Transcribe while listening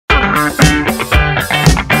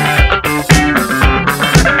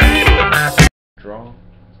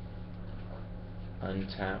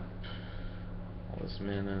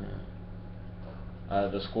mana.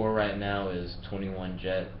 The score right now is 21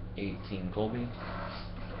 Jet, 18 Colby.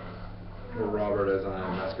 Or Robert, as I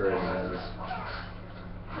am masquerading as.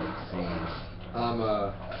 Let's see.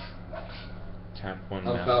 Tap one.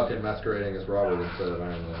 I'm Falcon masquerading as Robert instead of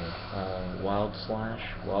Iron Man. Wild Slash.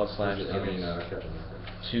 Wild Slash I mean, Captain America.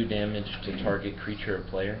 2 damage to target creature or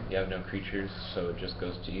player. You have no creatures, so it just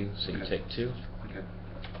goes to you. So you take 2. Okay.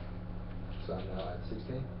 So I'm now at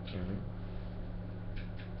 16.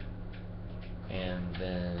 And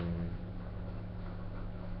then,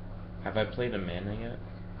 have I played a mana yet?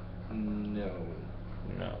 No.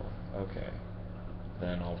 No. Okay.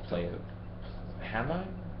 Then I'll play it. Have I?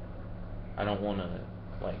 I don't want to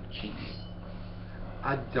like cheat you.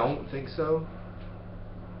 I don't think so.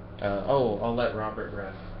 I'll let Robert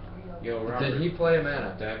ref. Yo, Robert. Did he play a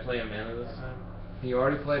mana? Did I play a mana this time? He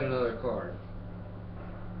already played another card.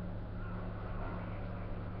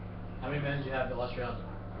 How many mana do you have the last round?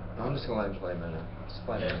 I'm just gonna let him play mana. Just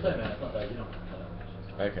play mana. Play mana. It's not bad. You don't play that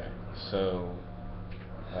much. Okay. So,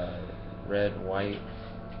 red, white.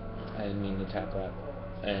 I didn't mean to tap that.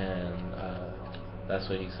 And that's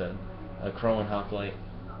what he said. A Crow and Hoplite.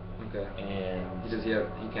 Okay. And Does he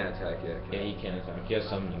can't attack yet. yeah, he can't attack. He has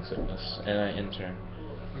summoning sickness, and I enter.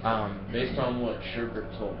 Based on what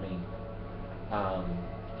Sherbert told me,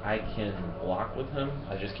 I can block with him.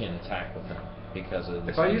 I just can't attack with him because of.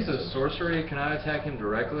 If I use a sorcery, can I attack him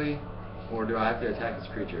directly, or do I have to attack this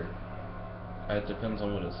creature? It depends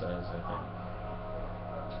on what it says, I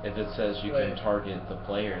think. If it says you can target the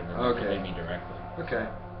player, then you can hit me directly. Okay.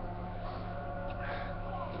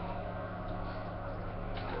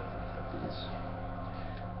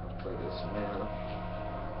 Play this mana.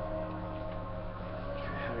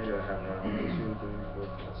 How many do I have now? 1, 2, 3, 4,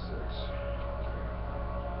 5, 6.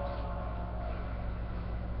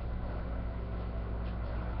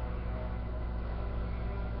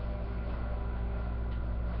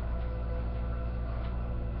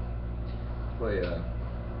 Play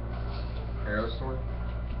Aerostorm.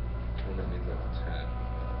 And that means I have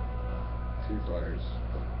 10. 2 fires.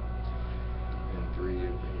 And 3 of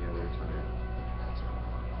any other time.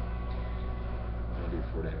 I'll do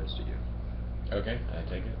 4 damage to you. Okay, I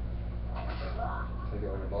take it. Take it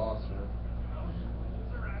like a boss, man.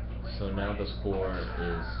 So now the score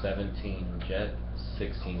is 17 Jet,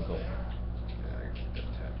 16 Gold. Yeah, I get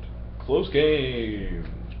tapped. Close game!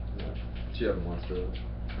 Yeah. Do you have a monster?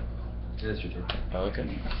 Yeah, it's your turn. Okay.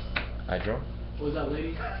 I draw. What was that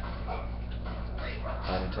lady?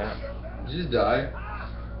 Untap. Did you just die?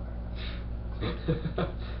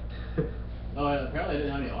 Oh, apparently I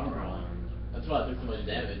didn't have any armor on. That's why I took so much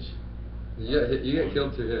damage. You get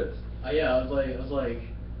killed 2 hits. Yeah, I was like.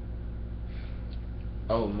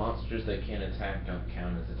 Oh, monsters that can't attack don't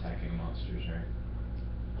count as attacking monsters, right?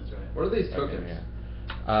 That's right. What are these tokens? Okay, yeah.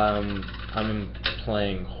 I'm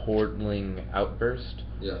playing Hordling Outburst.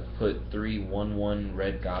 Yeah. Put 3 1/1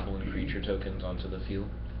 red goblin creature tokens onto the field.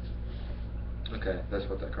 Okay, that's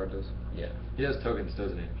what that card does. Yeah. He has tokens,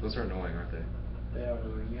 doesn't he? Those are annoying, aren't they? They are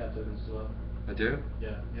annoying. You have tokens as well. I do?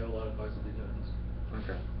 Yeah, you have a lot of cards that do tokens.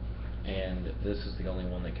 Okay. And this is the only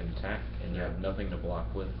one that can attack, and you have nothing to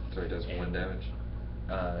block with. So he does 1 damage?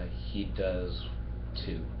 He does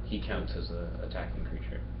 2. He counts as a attacking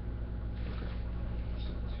creature. Okay.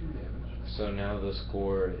 So 2 damage. So now the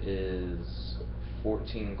score is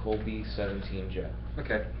 14 Colby, 17 Jet.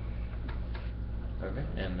 Okay. Okay.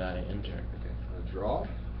 And I enter. Okay. A draw?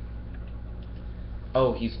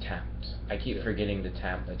 Oh, he's tapped. I keep forgetting to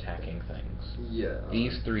tap attacking things. Yeah.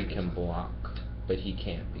 These 3 can block, but he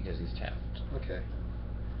can't because he's tapped. Okay.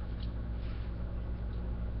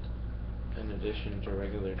 In addition to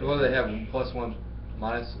regular. Well, they have +1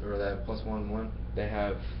 minus, or they have +1 1. They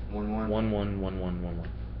have 1 1. 1 1 1 1 1 1.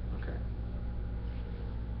 Okay.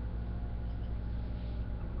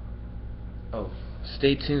 Oh,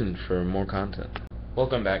 stay tuned for more content.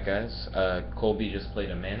 Welcome back, guys. Colby just played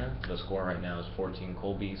a mana. The score right now is 14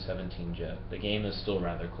 Colby, 17 Jet. The game is still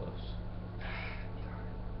rather close.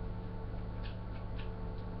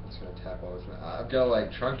 I'm just gonna tap all this mana. I've gotta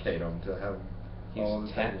like truncate him to have.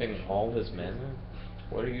 He's tapping all his mana?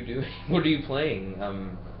 What are you doing? What are you playing?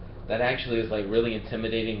 That actually is like really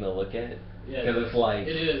intimidating to look at. Yeah, because it's like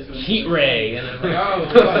it is. heat ray, and it's like, oh,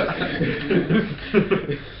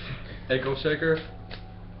 fuck. Ankle shaker?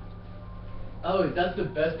 Oh, that's the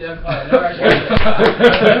best damn card. I've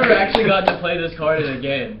never actually got to play this card in a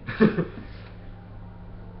game.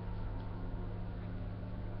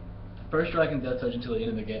 First strike and death touch until the end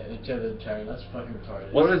of the game. Until the turn. That's fucking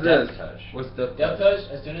retarded. What is this? Death touch? What's death touch? Death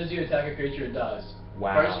touch, as soon as you attack a creature, it dies.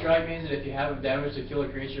 Wow. First strike means that if you have damage to kill a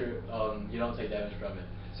creature, you don't take damage from it.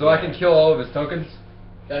 So I can kill all of his tokens?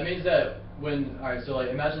 That means that when, alright, so like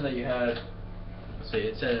imagine that you had, let's see,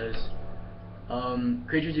 it says,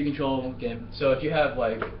 creatures you control game. So if you have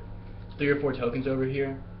like 3 or 4 tokens over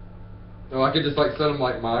here. Oh, I could just like send them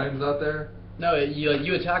like mines out there? No,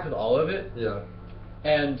 you attack with all of it. Yeah.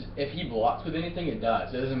 And if he blocks with anything, it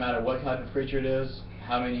dies. It doesn't matter what type of creature it is,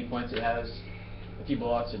 how many points it has. If he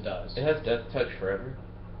blocks, it dies. It has Death Touch forever?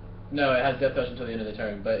 No, it has Death Touch until the end of the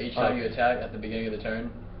turn, but each time Oh. you attack at the beginning of the turn,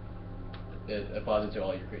 it applies it to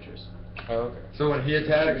all your creatures. Oh, okay. So when he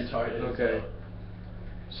attacks, Retarded, okay.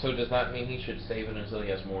 So does that mean he should save it until he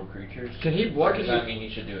has more creatures? Can he? What Or can does that he? mean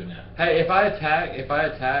he should do it now? Hey, if I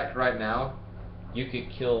attack right now. You could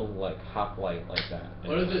kill like Hoplite like that.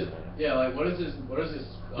 What is it? Yeah, like what is this?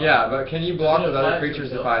 Yeah, but can you block does it with other apply to creatures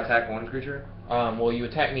the if I attack one creature? Well, you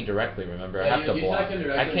attack me directly. Remember, Yeah, I have to you block. attack him I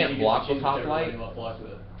directly and can't you block get with to choose whichever one Hoplite. you want blocked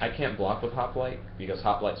with. I can't block with Hoplite because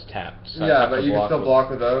Hoplite's tapped. So I Yeah, have but to you can still with- block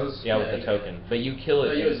with those. Yeah, with Yeah, the you token. can. But you kill So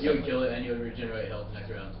it. you would instantly. kill it and you would regenerate health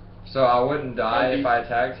next round. So I wouldn't die That'd if be- I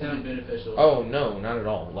attacked that'd be him? beneficial. Oh no, not at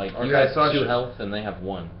all. Like you Okay, have so I 2 should- health and they have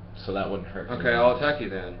 1, so that wouldn't hurt. Okay, I'll attack you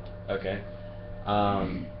then. Okay.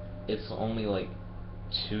 It's only like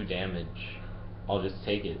 2 damage. I'll just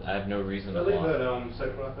take it. I have no reason to I leave block. that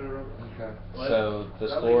safe right there, Robert. Okay. What? So the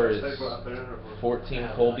Did I leave score that is safe right there, or- 14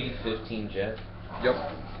 Colby, 15 Jet. Yep.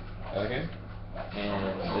 Okay.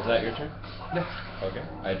 And is that your turn? Yeah. Okay.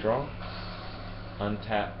 I draw.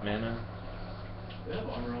 Untap mana. Do I have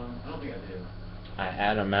armor on? I don't think I do. I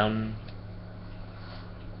add a mountain.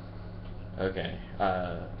 Okay.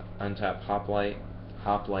 Untap Hoplite.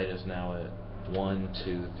 Hoplite is now at 1,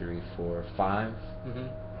 2, 3, 4, 5. Mhm.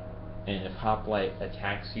 And if Hoplite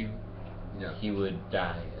attacks you, Yeah. he would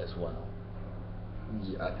die as well.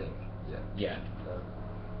 Yeah, I think. Yeah. Yeah.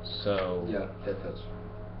 So. Yeah, death touch.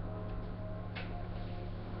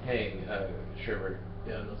 Hey, Sherbert.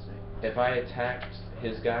 Yeah, let's see. If I attacked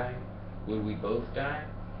his guy, would we both die?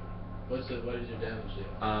 What is your damage do?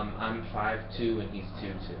 I'm 5-2 and he's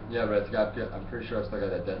 2-2. Yeah, but it's got. I'm pretty sure I still got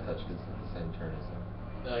that death touch because it's the same turn as him.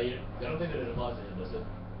 No, I don't think that it applies to him, does it?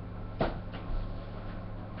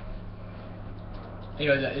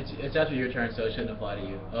 Anyway, it's after your turn, so it shouldn't apply to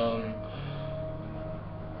you.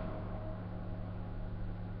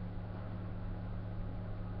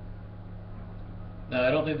 No,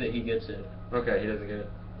 I don't think that he gets it. Okay, he doesn't get it.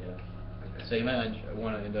 Yeah. Okay. So you might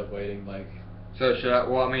want to end up waiting, like, So should I?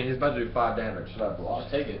 Well, I mean, he's about to do 5 damage. Should I block?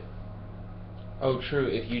 just take it. Oh, true.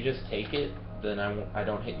 If you just take it, then I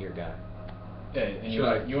don't hit your guy. Yeah, and Should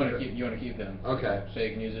I- you want to keep him. Okay. So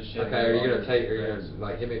you can use this shit. Okay, are you gonna take? Are you gonna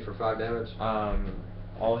like hit me for 5 damage?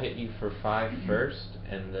 I'll hit you for 5 first,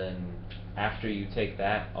 and then after you take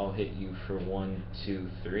that, I'll hit you for 1, 2,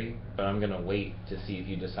 3. But I'm gonna wait to see if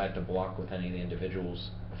you decide to block with any of the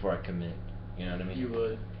individuals before I commit. You know what I mean? You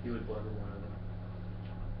would block with one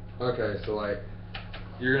of them. Okay, so like,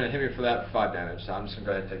 you're gonna hit me for that 5 damage. So I'm just gonna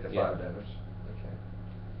go ahead and take the Yeah. 5 damage. Okay.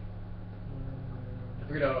 I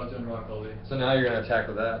figured out what I was doing wrong, Colby. So now you're gonna attack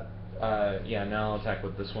with that. Yeah. Now I'll attack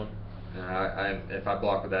with this one. And if I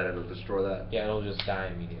block with that, it'll destroy that. Yeah, it'll just die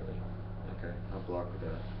immediately. Okay, I'll block with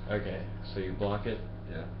that. Okay, so you block it.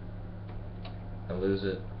 Yeah. I lose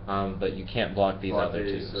it. But you can't block these Block other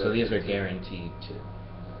these, 2. so So these that's are two. guaranteed 2.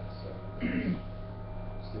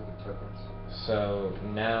 Stupid tokens. So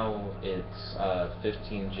now it's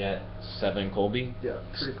 15 Jet, 7 Colby. Yeah,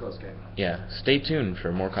 pretty close game. Yeah, stay tuned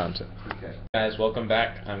for more content. Okay. Guys, welcome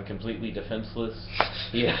back. I'm completely defenseless.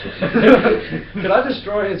 Yeah. Could I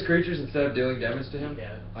destroy his creatures instead of dealing damage to him? You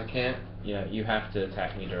can. I can't? Yeah, you have to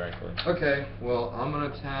attack me directly. Okay, well, I'm gonna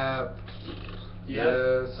tap. Yeah.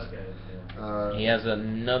 Yes. Okay. Yeah. He has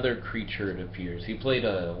another creature, it appears. He played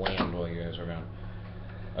a land while you guys were gone.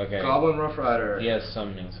 Okay. Goblin Rough Rider. He has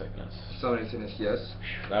summoning sickness. Summoning Sickness, yes.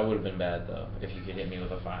 That would have been bad, though, if you could hit me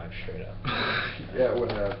with a 5 straight up. Yeah, it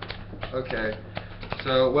would have. Okay.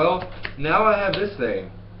 So, well, now I have this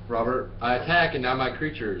thing, Robert. I attack, and now my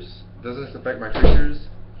creatures. Doesn't this affect my creatures?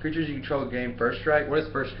 Creatures you control gain first strike? What is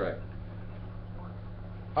first strike?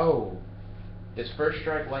 Oh. Is first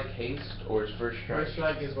strike like haste, or is first strike... First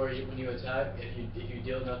strike is where when you attack, if you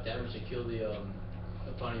deal enough damage to kill the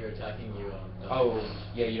opponent you're attacking, you die. Oh,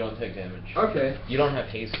 yeah, you don't take damage. Okay. You don't have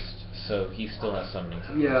haste, so he still has summoning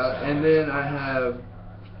sickness. Yeah, so- and then I have...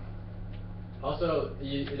 Also,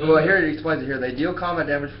 Well, here it explains it here. They deal combat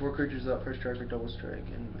damage to 4 creatures without first strike or double strike,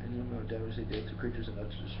 and any amount of damage they deal to creatures enough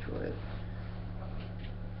to destroy it.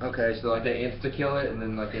 Okay, so like they insta-kill it, and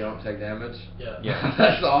then like they don't take damage? Yeah. Yeah.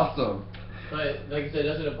 That's awesome. But like I said, it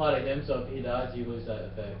doesn't apply to him, so if he dies, you lose that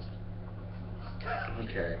effect.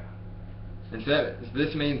 Okay. Instead,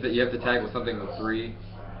 this means that you have to tag with something with 3.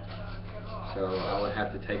 So I would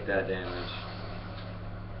have to take that damage.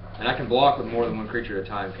 And I can block with more than one creature at a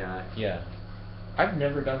time, can I? Yeah. I've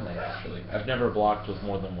never done that actually. I've never blocked with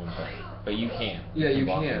more than one thing. But you can. Yeah, you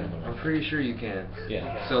block with can. more than one I'm thing. pretty sure you can.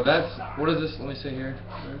 Yeah. So that's, what is this? Let me see here.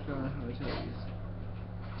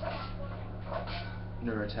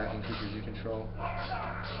 Never attacking creatures you control.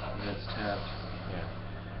 And that's tapped.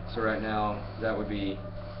 Yeah. So right now, that would be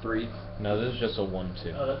 3. No, this is just a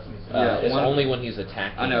 1/2. Oh, that's me. Yeah, It's one- only when he's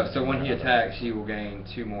attacking. I know, so when he another. attacks, he will gain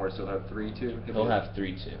 2 more, so he'll have 3, 2? He'll have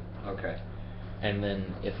 3/2. Okay. And then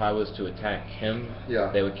if I was to attack him, Yeah.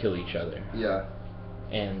 they would kill each other. Yeah.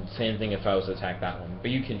 And same thing if I was to attack that one. But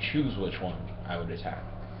you can choose which one I would attack.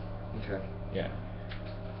 Okay. Yeah.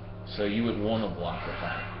 So you would want to block with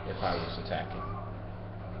that if I was attacking.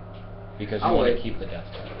 Because you I'll want to wait. keep the death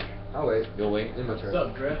touch. I'll wait. You'll wait? In my turn. What's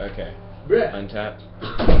up, Griff? Okay. Bruh.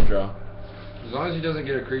 Untap. Draw. As long as he doesn't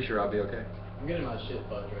get a creature, I'll be okay. I'm getting my shit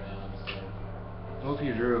fucked right now, honestly. I hope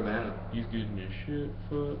you drew a mana. He's getting his shit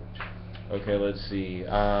fucked. Okay, let's see.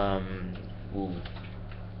 Ooh.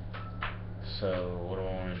 So, what do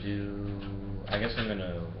I want to do? I guess I'm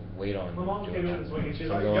gonna wait on. My mom doing came in that. this week and she's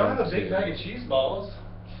So I'm like, y'all going have a big to bag of cheese balls.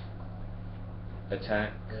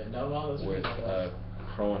 Attack Yeah, no, that's with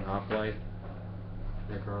Crow and Hoplite.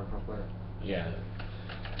 Yeah, Crow, I'll play it. Yeah.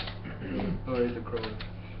 Oh, he's a Crow.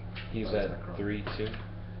 He's Oh, it's at not Crow. 3/2.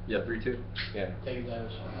 Yeah, 3/2. Yeah. Take the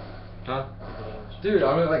damage. Huh? Take the damage. Dude,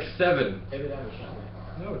 I'm at like 7. Take the damage, trust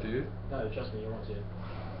me. No, dude. No, trust me, you want to.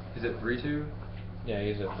 He's at 3/2. Yeah,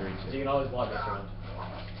 he's at So you 3/2. can always block next round.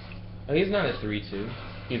 Oh, he's not at 3/2.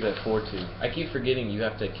 He's at 4/2. I keep forgetting you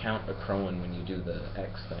have to count a Crowan when you do the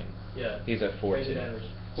X thing. Yeah. He's at Take 4/2. the damage.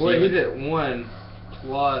 So Wait, you he's would- at 1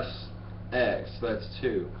 plus X, so that's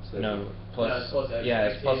 2. So No, plus. No, it's plus X. Yeah,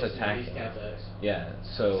 it's plus X, attack. These count to X. Yeah,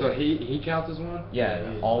 so. So he counts as 1? Yeah,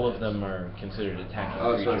 Yeah, he all is. of them are considered attacking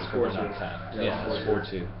Oh, so creatures it's because 4/2. they're not tapped. Yeah, Yeah, it's it's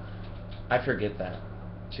 4/2. 4/2. I forget that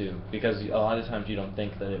too because a lot of times you don't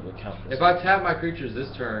think that it would count. If I tap my creatures this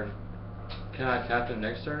turn, can I tap them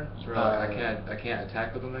next turn? Or I can't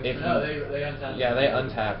attack with them next if turn? No, they untap. Yeah, they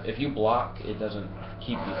untap. If you block, it doesn't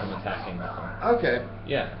keep you from attacking with them. Okay.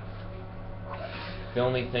 Yeah. The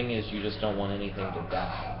only thing is you just don't want anything to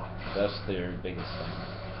die. That's their biggest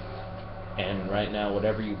thing. And right now,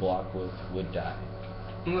 whatever you block with would die.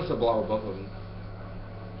 Unless I block with both of them.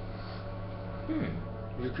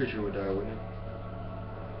 Hmm. Your creature would die, wouldn't it?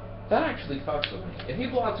 That actually fucks with me. If he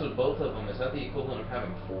blocks with both of them, is that the equivalent of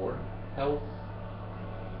having 4 health?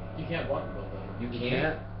 You can't block both of them. You You can't?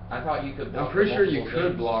 can't? I thought you could block I'm pretty with sure you multiple could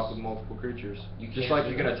things. block with multiple creatures. You Just can't like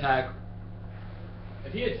do you can that. attack.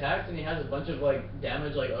 If he attacks and he has a bunch of like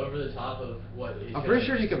damage like over the top of what he's I'm pretty gonna-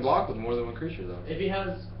 sure you can block with more than one creature though. If he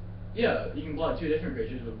has, yeah, you can block 2 different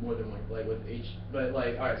creatures with more than one, like with each. But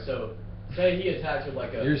like, all right, so say he attacks with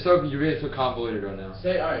like a. You're being so convoluted right now.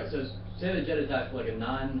 Say all right, so say the jet attacks with like a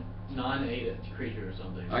non-8 creature or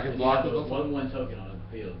something. I can and block you with have a both of them? 1/1 token on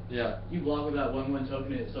the field. Yeah. You block with that 1/1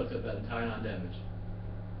 token, and it sucks up that entire non-damage.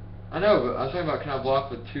 I know, but I was talking about can I block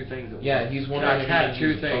with 2 things at Yeah, once? he's Can wondering I if tap he can 2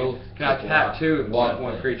 use things? both Can I to tap block 2 and block one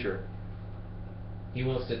 1 thing. creature? He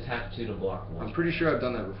wants to tap 2 to block 1. I'm pretty sure I've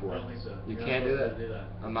done that before. I don't think so. You You're can't not do supposed that? to do that.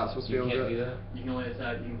 I'm not supposed to You be able can't to do that? You can only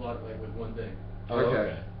attack. You can block like with one thing. Oh,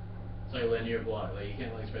 Okay. It's like a linear block. Like you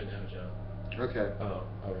can't like spread damage out. Okay. Oh,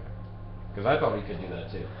 okay. Because I thought he could do that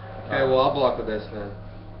too. Okay, well I'll block with this then.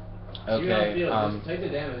 Keep it on the Okay, field. Just take the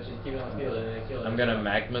damage and keep it on the field and then kill it. I'm gonna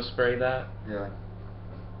magma spray that Yeah.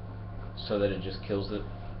 so that it just kills it.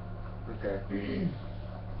 Okay.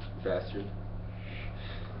 Bastard.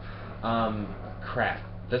 Crap.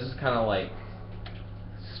 This is kind of like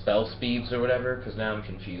spell speeds or whatever, because now I'm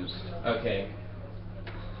confused. Okay.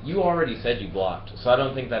 You already said you blocked, so I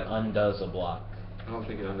don't think that undoes a block. I don't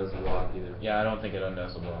think it undoes the block either. Yeah, I don't think it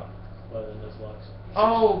undoes a block. Well, then this blocks.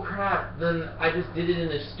 Oh crap, then I just did it in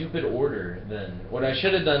a stupid order then. What I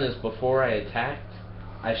should have done is before I attacked,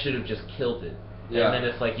 I should have just killed it. Yeah. And then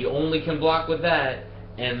it's like you only can block with that,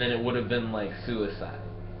 and then it would have been like suicide.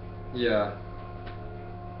 Yeah.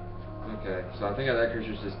 Okay, so I think that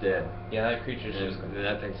creature's just dead. Yeah, that creature's And just... then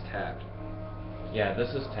that thing's tapped. Yeah, this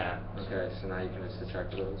is tapped. Okay, so now you can just attack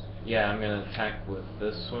with those. Yeah, I'm gonna attack with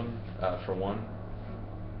this one, for 1.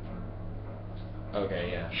 Okay,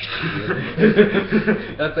 yeah.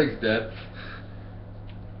 That thing's dead.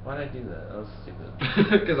 Why'd I do that? That was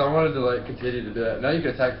stupid. Because I wanted to like continue to do that. Now you can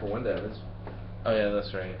attack for 1 damage. Oh yeah,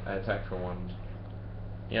 that's right. I attacked for 1.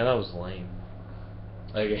 Yeah, that was lame.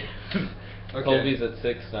 Okay. Okay. Colby's at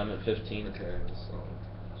 6, I'm at 15. Okay, so.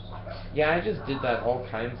 Yeah, I just did that all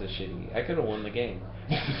kinds of shitty. I could have won the game.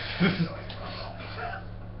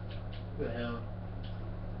 What the hell?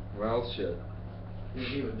 Well, shit.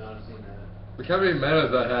 He would not have seen that. Look how many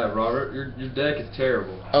manas I have, Robert. Your deck is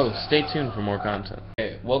terrible. Oh, stay tuned for more content.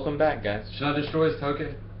 Okay, welcome back, guys. Should I destroy his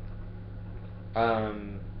token?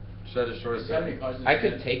 Should I destroy his Does he have any token? cards in I his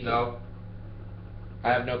could hand? take it. No. I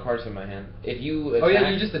have no cards in my hand. If you attack, Oh yeah,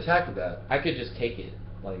 you just attacked with that. I could just take it.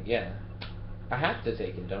 Like, yeah. I have to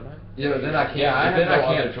take it, don't I? Yeah, but then I can't. Yeah, I but then have no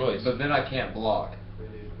can't, other choice. But then I can't block. 3,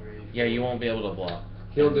 3, Yeah, you won't be able to block.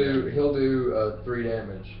 He'll do 3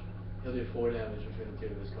 damage. He'll do 4 damage between the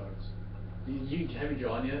two of his cards. Have you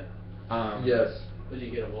drawn yet? Yes. Did you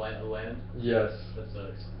get a land? Yes. That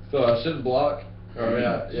sucks. So I shouldn't block. Or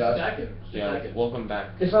Just attack him. Just attack Yeah, him. welcome back.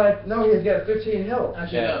 If I no, he's got 15 health.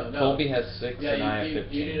 Actually, Yeah, no. Colby has 6 Yeah, and I have you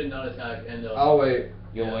 15. need to not attack and I'll wait.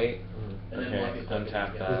 You'll Yeah. wait? And then Okay, block his token.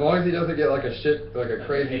 untap Yeah. that. As long as he doesn't get like a Like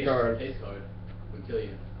crazy haste- card. Haste card would kill you.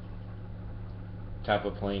 Tap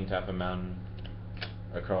a plane, tap a mountain,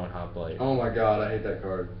 a crow and hoplite. Oh my god, I hate that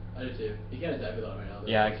card. I do too. You can't attack with that right now. Though.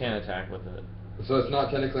 Yeah, I can't attack with it. So it's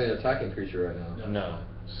not technically an attacking creature right now. No. No,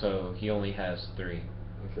 so he only has 3.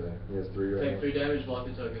 Okay, he has 3 right Take now. 3 damage, block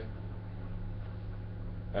the token.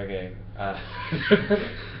 Okay,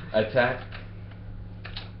 attack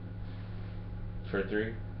for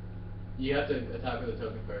 3. You have to attack with the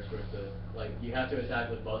token first for it to, like, you have to attack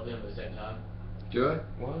with both of them at the same time. Do I?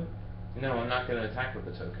 What? No, I'm not gonna attack with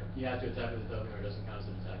the token. You have to attack with the token or it doesn't count as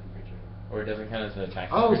an attacking creature. Or it doesn't count as an attack.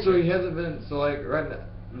 Oh, so he hasn't been. So like right now,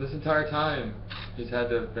 this entire time, he's had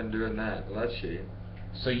to have been doing that. Well, that's shitty.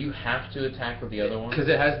 So you have to attack with the other one? Because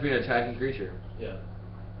it has to be an attacking creature. Yeah.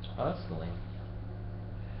 Oh, that's lame.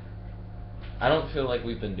 I don't feel like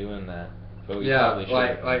we've been doing that, but we Yeah, probably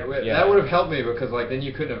should. that would have helped me because like then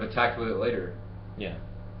you couldn't have attacked with it later. Yeah.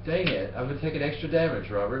 Dang it! I've been taking extra damage,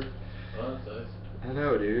 Robert. Well, that sucks. I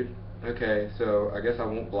know, dude. Okay, so I guess I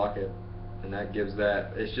won't block it, and that gives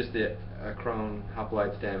that. It's just the Crone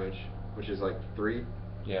Hoplites damage, which is like 3.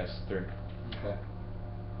 Yes, 3. Okay.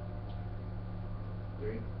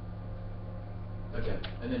 3. Okay,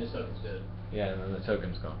 and then his token's dead. Yeah, and then the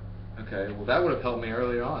token's gone. Okay, well that would have helped me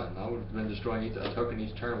early on. I would have been destroying a token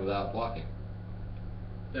each turn without blocking.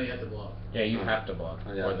 No, you have to block. Yeah, you have to block,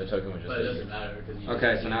 Oh, yeah. or the token would just. But it disappear. doesn't matter because you.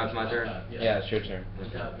 Okay, so now it's my turn? Yeah, it's your turn. You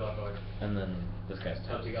tap, draw a card. And then this guy's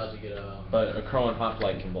Top turn. two guys, you get a. But a crow and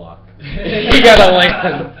hoplite can block. You gotta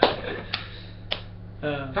land.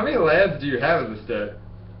 How many lands do you have in this deck?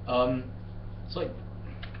 It's like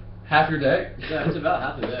Half your deck? yeah, it's about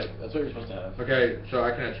half the deck. That's what you're supposed to have. Okay, so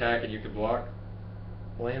I can attack and you can block.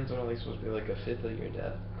 Lands are only supposed to be like a fifth of your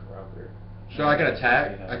death, Robert. So I can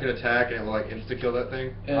attack. I can attack and it will like insta kill that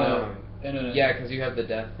thing. Yeah, because you have the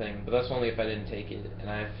death thing, but that's only if I didn't take it, and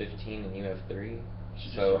I have 15 and you have 3.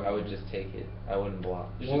 So I would just take it. I wouldn't block.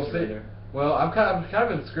 Well, well, I'm kind of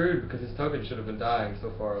been screwed because his token should have been dying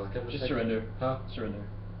so far. Like, I'm Just taking- surrender. Huh? Surrender.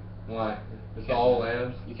 Why? It's Can't all win.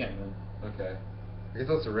 lands. You can't win. Okay. I guess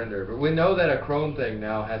I'll surrender. But we know that a Crone thing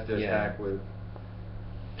now has to Yeah. attack with.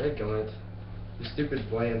 Dang it. You stupid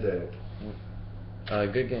land deck.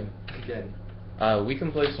 Good game. Again. We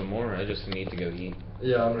can play some more. I just need to go eat.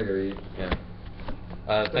 Yeah, I'm gonna go eat. Yeah.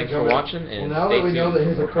 Thanks for watching, and well, now stay that we know tuned that for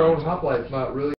he's a more Crone content. hoplite's not really